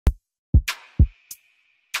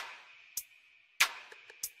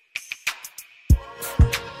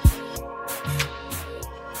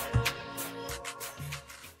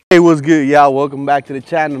Hey, what's good, y'all? Welcome back to the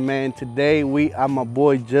channel, man. Today we are my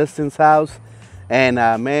boy Justin's house, and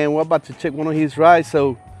man, we're about to check one of his rides.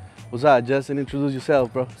 So, what's up, Justin? Introduce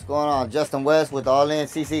yourself, bro. What's going on? Justin West with the All In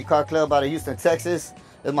CC Car Club out of Houston, Texas.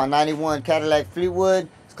 It's my 91 Cadillac Fleetwood.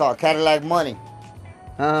 It's called Cadillac Money.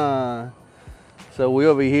 So we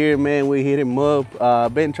over here, man. We hit him up.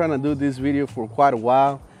 I've been trying to do this video for quite a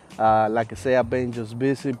while. Like I say, I've been just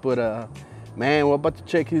busy, but man, we're about to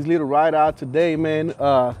check his little ride out today, man.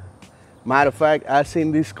 Matter of fact, I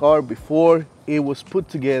seen this car before it was put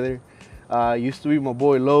together. Used to be my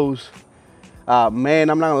boy Lowe's.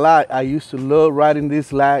 Man, I'm not gonna lie, I used to love riding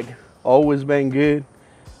this lag. Always been good.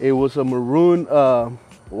 It was a maroon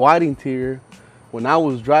white interior when I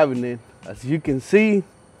was driving it. As you can see,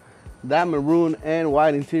 that maroon and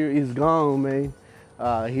white interior is gone, man.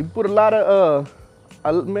 He put a lot of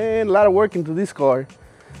work into this car.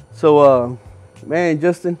 So, man,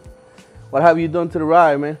 Justin, what have you done to the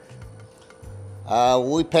ride, man?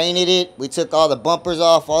 We painted it. We took all the bumpers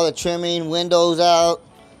off, all the trimming, windows out,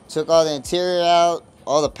 took all the interior out,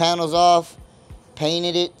 all the panels off,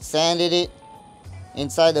 painted it, sanded it,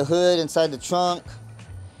 inside the hood, inside the trunk.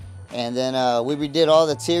 And then we redid all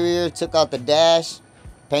the interior, took out the dash,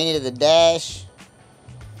 painted the dash,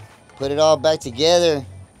 put it all back together.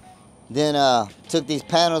 Then took these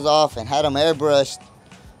panels off and had them airbrushed.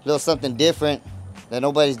 A little something different that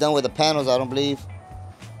nobody's done with the panels, I don't believe.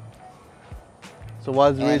 So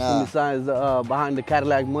what's the reason besides behind the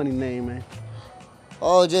Cadillac Money name, man?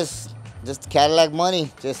 Oh, just Cadillac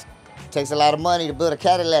Money. Just takes a lot of money to build a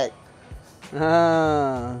Cadillac.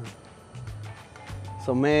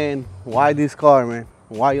 So, man, why this car, man?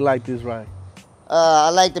 Why you like this ride? I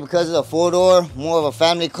liked it because it's a four-door, more of a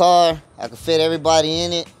family car. I could fit everybody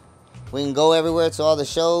in it. We can go everywhere to all the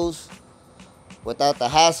shows without the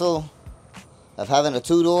hassle of having a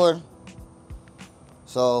two-door.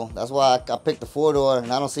 So that's why I picked the four-door,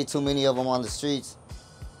 and I don't see too many of them on the streets.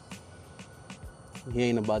 He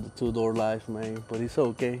ain't about the two-door life, man, but it's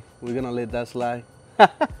okay. We're gonna let that slide.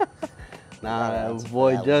 Nah,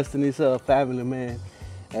 boy Justin is a family man.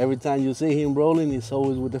 Every time you see him rolling, it's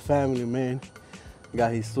always with the family, man.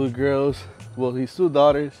 Got his two girls, well, his two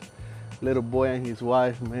daughters, little boy and his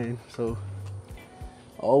wife, man. So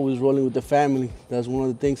always rolling with the family. That's one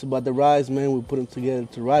of the things about the rides, man. We put them together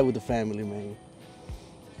to ride with the family, man.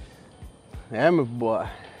 Yeah, my boy.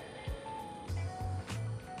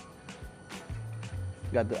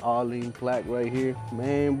 Got the all-in plaque right here.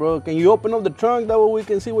 Man, bro, can you open up the trunk? That way we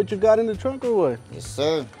can see what you got in the trunk or what? Yes,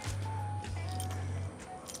 sir.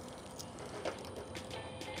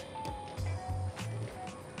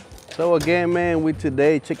 So again, man, we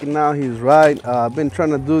today checking out his ride. I've been trying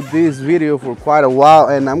to do this video for quite a while,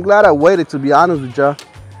 and I'm glad I waited, to be honest with y'all.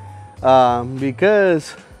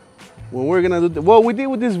 Because when we're gonna do well, we did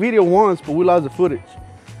with this video once, but we lost the footage.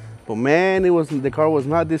 But man, the car was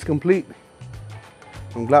not this complete.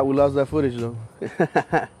 I'm glad we lost that footage though.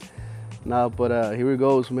 Nah, but here it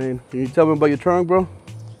goes, man. Can you tell me about your trunk, bro?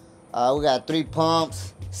 We got 3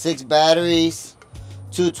 pumps, 6 batteries,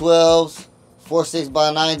 2 12s, 4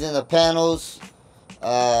 6x9s in the panels,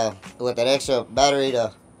 with that extra battery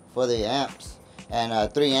for the amps,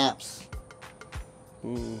 and 3 amps.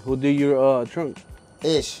 Who did your trunk?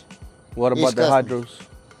 Ish. What about the hydros?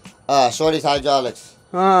 Shorty's Hydraulics.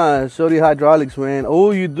 Shorty Hydraulics, man.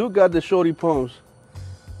 Oh, you do got the Shorty pumps.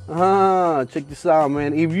 Check this out,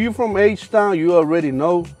 man. If you from H-Town, you already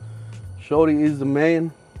know Shorty is the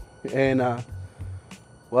man. And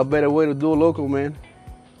what better way to do a local, man?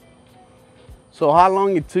 So how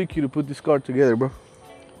long it took you to put this car together, bro?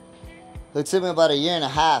 It took me about 1.5 years.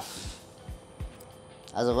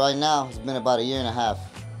 As of right now, it's been about 1.5 years.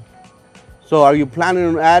 So are you planning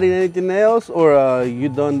on adding anything else, or you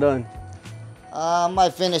done? I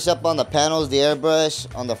might finish up on the panels, the airbrush,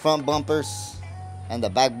 on the front bumpers, and the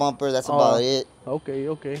back bumper. That's about it.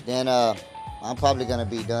 Okay. Then I'm probably gonna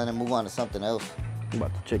be done and move on to something else. I'm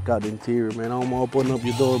about to check out the interior, man. I'm gonna open up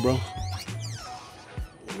your door, bro.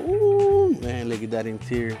 Ooh, man, look at that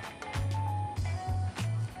interior.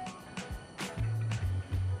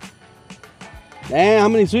 Damn, how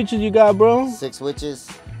many switches you got, bro? 6 switches.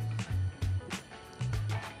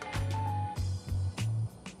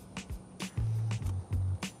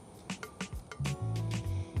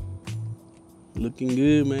 Looking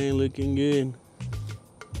good, man, looking good.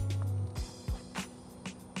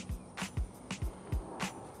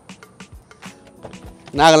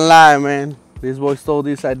 Not gonna lie, man. This boy stole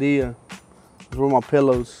this idea. These were my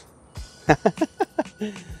pillows.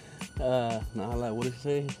 Nah, like, what did he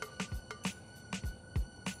say?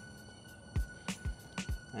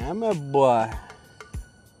 I'm a boy.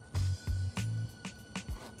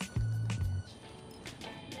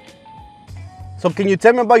 So can you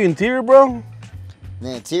tell me about your interior, bro?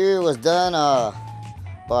 The interior was done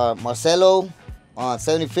by Marcelo on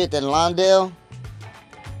 75th and Lawndale.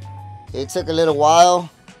 It took a little while,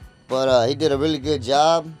 but he did a really good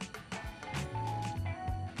job.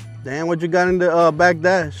 Damn, what you got in the back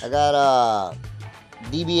dash? I got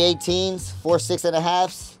DB18s, 4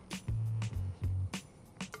 6.5s.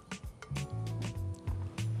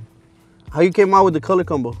 How you came out with the color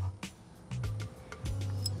combo?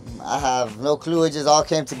 I have no clue, it just all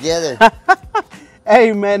came together.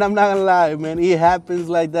 Hey man, I'm not gonna lie, man. It happens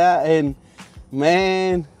like that, and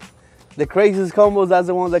man, the craziest combos, that's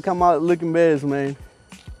the ones that come out looking best, man.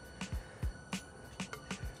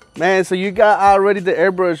 Man, so you got already the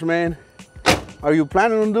airbrush, man. Are you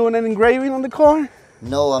planning on doing an engraving on the car?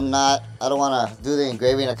 No, I'm not. I don't want to do the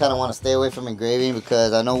engraving. I kind of want to stay away from engraving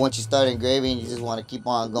because I know once you start engraving, you just want to keep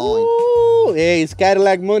on going. Ooh, hey, it's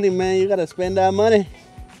Cadillac money, man. You gotta spend that money.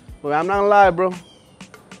 But I'm not gonna lie, bro.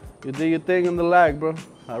 You do your thing on the lag, bro.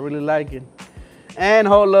 I really like it. And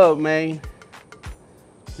hold up, man.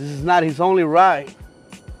 This is not his only ride.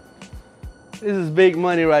 This is big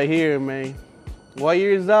money right here, man. What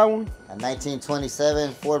year is that one? A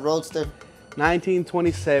 1927 Ford Roadster.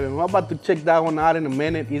 1927. We're about to check that one out in a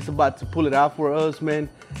minute. He's about to pull it out for us, man.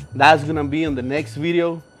 That's gonna be in the next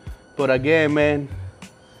video. But again, man,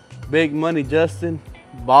 big money Justin.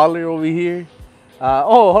 Baller over here.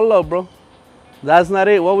 Oh, hold up, bro. That's not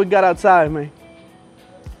it. What we got outside, man?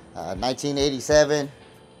 1987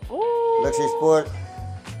 Ooh. Luxury Sport.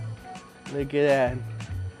 Look at that.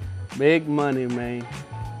 Big money, man.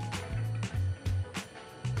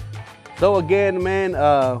 So again, man,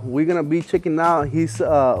 we're gonna be checking out his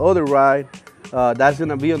other ride. That's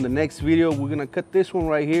gonna be on the next video. We're gonna cut this one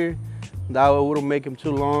right here. That way we don't make him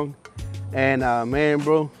too long. And man,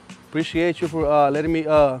 bro, appreciate you for letting me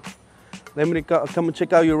come and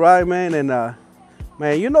check out your ride, man. And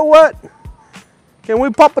man, you know what? Can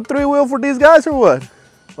we pop a 3-wheel for these guys or what?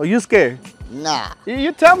 Or you scared? Nah.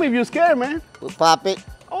 You tell me if you're scared, man. We'll pop it.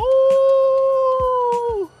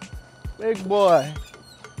 Oh, big boy.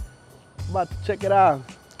 About to check it out.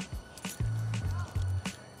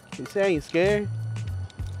 You say you scared?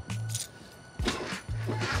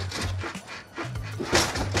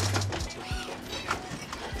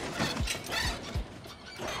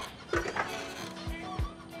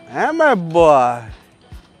 I'm a boy.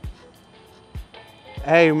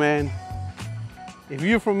 Hey man, if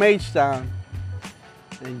you're from H-Town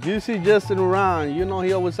and you see Justin around, you know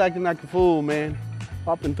he always acting like a fool, man.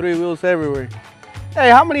 Popping 3-wheels everywhere. Hey,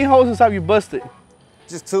 how many hoses have you busted?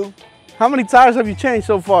 Just 2. How many tires have you changed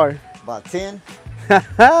so far? About 10.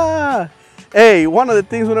 Hey, one of the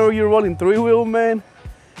things whenever you're rolling 3-wheel, man,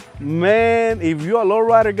 if you're a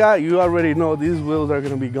lowrider guy, you already know these wheels are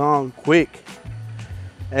gonna be gone quick.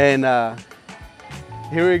 And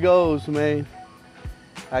here it goes, man.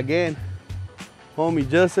 Again, homie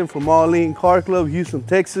Justin from All In Car Club, Houston,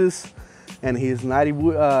 Texas, and his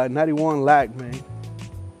 91 LAC, man.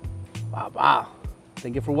 Wow.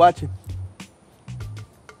 Thank you for watching.